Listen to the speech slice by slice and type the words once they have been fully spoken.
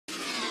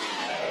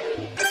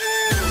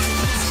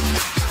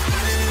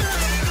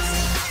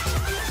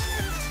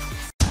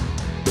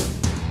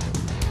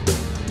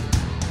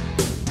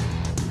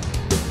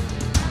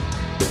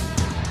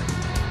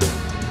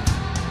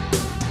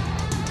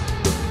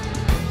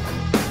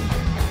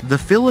The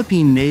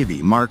Philippine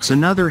Navy marks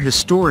another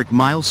historic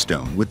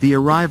milestone with the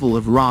arrival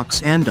of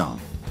ROX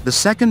Andong, the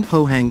second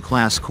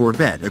Pohang-Class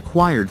Corvette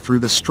acquired through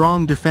the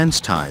strong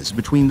defense ties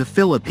between the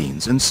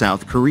Philippines and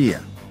South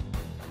Korea.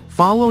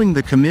 Following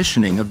the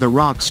commissioning of the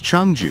ROX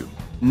Chungju,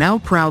 now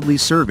proudly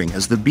serving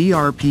as the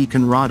BRP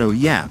Conrado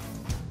Yap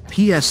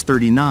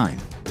PS-39,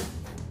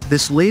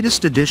 this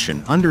latest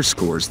addition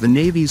underscores the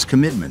Navy's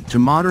commitment to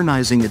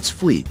modernizing its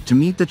fleet to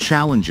meet the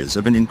challenges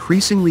of an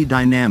increasingly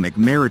dynamic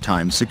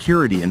maritime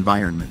security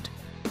environment.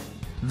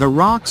 The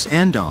ROX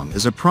Andong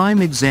is a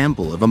prime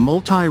example of a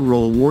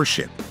multi-role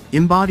warship,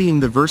 embodying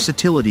the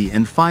versatility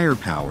and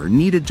firepower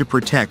needed to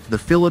protect the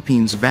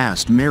Philippines'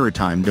 vast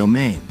maritime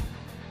domain.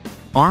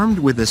 Armed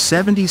with a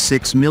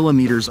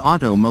 76mm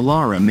Otto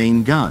Melara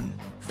main gun,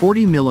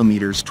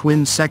 40mm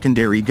twin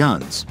secondary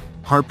guns,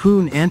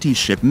 Harpoon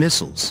anti-ship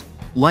missiles,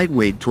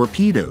 lightweight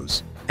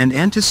torpedoes, and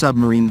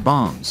anti-submarine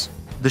bombs,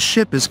 the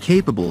ship is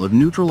capable of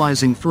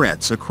neutralizing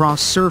threats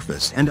across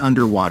surface and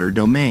underwater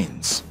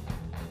domains.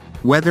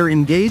 Whether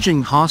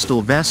engaging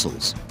hostile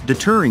vessels,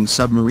 deterring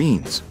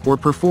submarines, or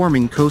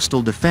performing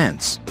coastal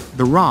defense,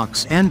 the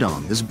ROX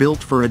Andong is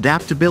built for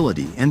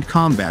adaptability and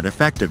combat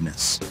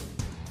effectiveness.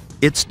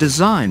 Its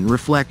design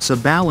reflects a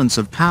balance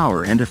of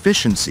power and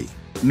efficiency,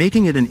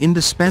 making it an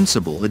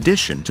indispensable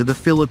addition to the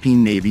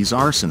Philippine Navy's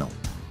arsenal.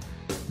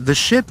 The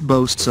ship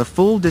boasts a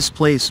full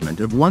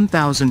displacement of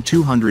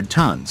 1,200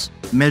 tons,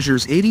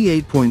 measures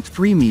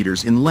 88.3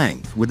 meters in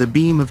length with a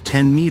beam of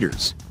 10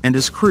 meters, and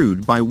is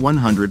crewed by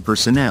 100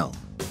 personnel.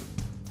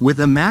 With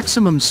a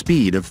maximum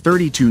speed of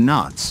 32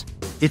 knots,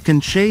 it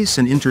can chase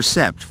and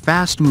intercept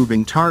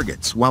fast-moving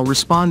targets while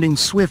responding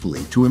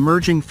swiftly to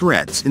emerging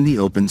threats in the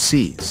open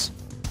seas.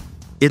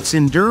 Its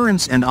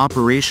endurance and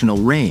operational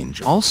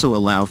range also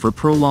allow for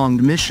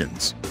prolonged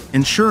missions,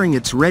 ensuring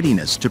its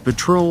readiness to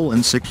patrol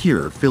and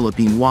secure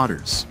Philippine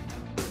waters.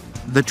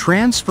 The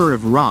transfer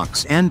of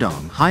ROX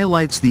Andong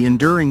highlights the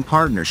enduring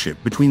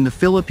partnership between the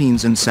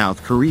Philippines and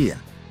South Korea,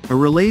 a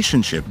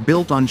relationship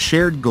built on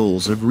shared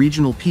goals of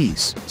regional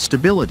peace,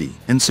 stability,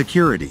 and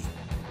security.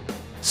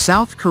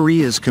 South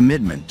Korea's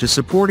commitment to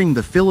supporting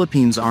the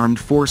Philippines Armed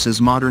Forces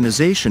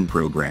modernization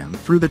program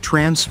through the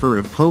transfer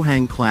of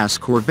Pohang-Class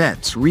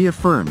Corvettes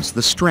reaffirms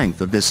the strength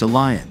of this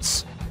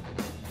alliance.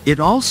 It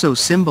also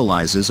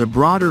symbolizes a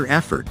broader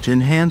effort to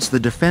enhance the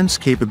defense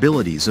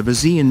capabilities of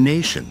ASEAN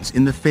nations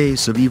in the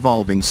face of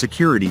evolving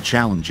security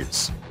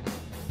challenges.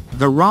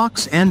 The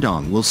ROX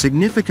Andong will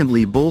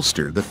significantly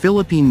bolster the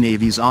Philippine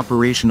Navy's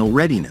operational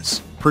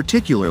readiness,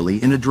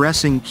 particularly in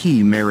addressing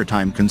key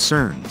maritime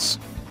concerns.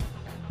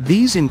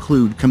 These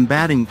include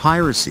combating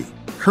piracy,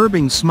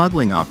 curbing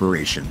smuggling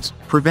operations,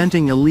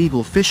 preventing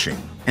illegal fishing,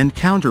 and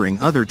countering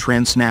other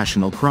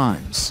transnational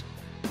crimes.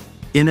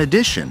 In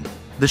addition,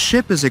 the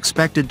ship is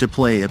expected to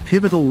play a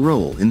pivotal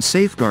role in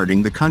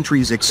safeguarding the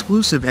country's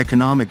exclusive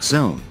economic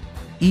zone,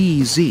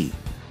 EEZ,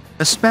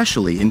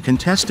 especially in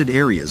contested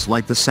areas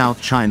like the South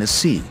China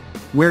Sea,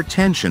 where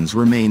tensions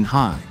remain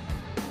high.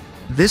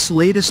 This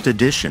latest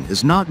addition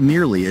is not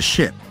merely a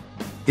ship.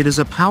 It is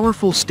a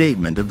powerful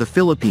statement of the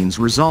Philippines'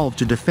 resolve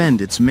to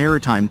defend its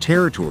maritime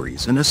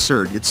territories and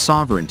assert its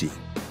sovereignty.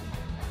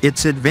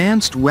 Its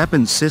advanced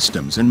weapons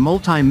systems and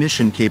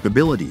multi-mission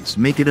capabilities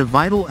make it a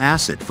vital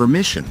asset for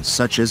missions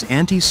such as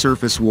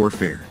anti-surface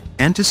warfare,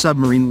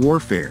 anti-submarine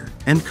warfare,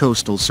 and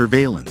coastal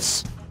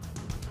surveillance.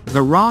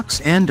 The ROX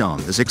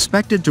Andong is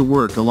expected to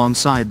work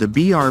alongside the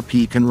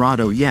BRP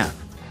Conrado Yap,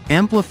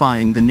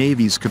 amplifying the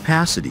Navy's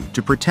capacity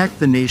to protect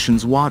the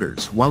nation's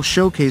waters while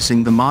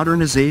showcasing the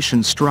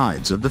modernization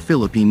strides of the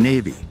Philippine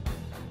Navy.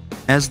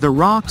 As the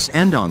ROX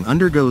Andong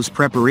undergoes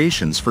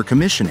preparations for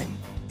commissioning,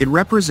 it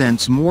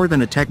represents more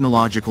than a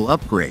technological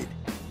upgrade.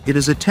 It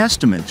is a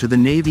testament to the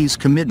Navy's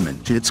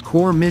commitment to its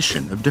core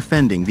mission of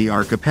defending the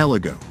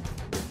archipelago.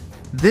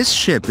 This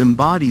ship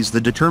embodies the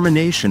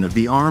determination of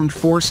the armed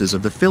forces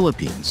of the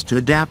Philippines to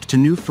adapt to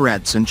new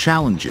threats and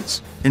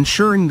challenges,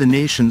 ensuring the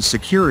nation's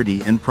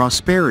security and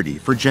prosperity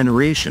for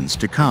generations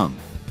to come.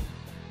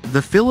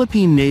 The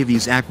Philippine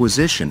Navy's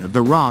acquisition of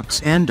the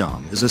ROX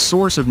Andong is a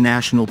source of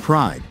national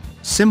pride,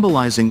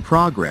 symbolizing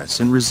progress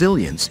and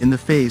resilience in the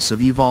face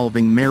of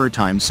evolving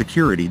maritime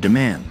security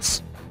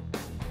demands.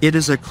 It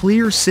is a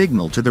clear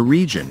signal to the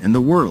region and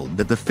the world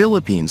that the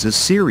Philippines is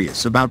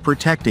serious about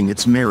protecting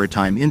its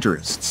maritime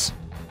interests.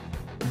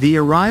 The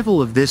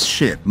arrival of this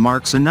ship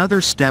marks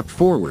another step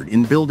forward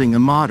in building a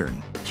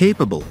modern,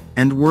 capable,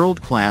 and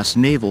world-class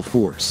naval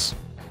force.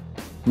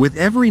 With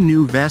every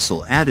new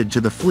vessel added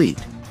to the fleet,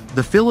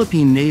 the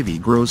Philippine Navy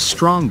grows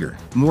stronger,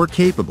 more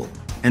capable,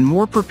 and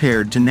more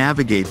prepared to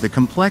navigate the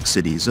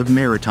complexities of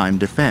maritime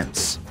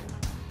defense.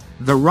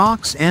 The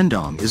ROX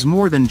Andong is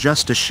more than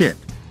just a ship.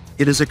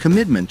 It is a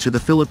commitment to the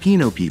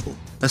Filipino people,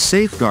 a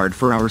safeguard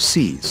for our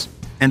seas,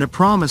 and a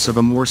promise of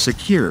a more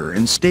secure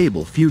and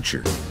stable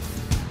future.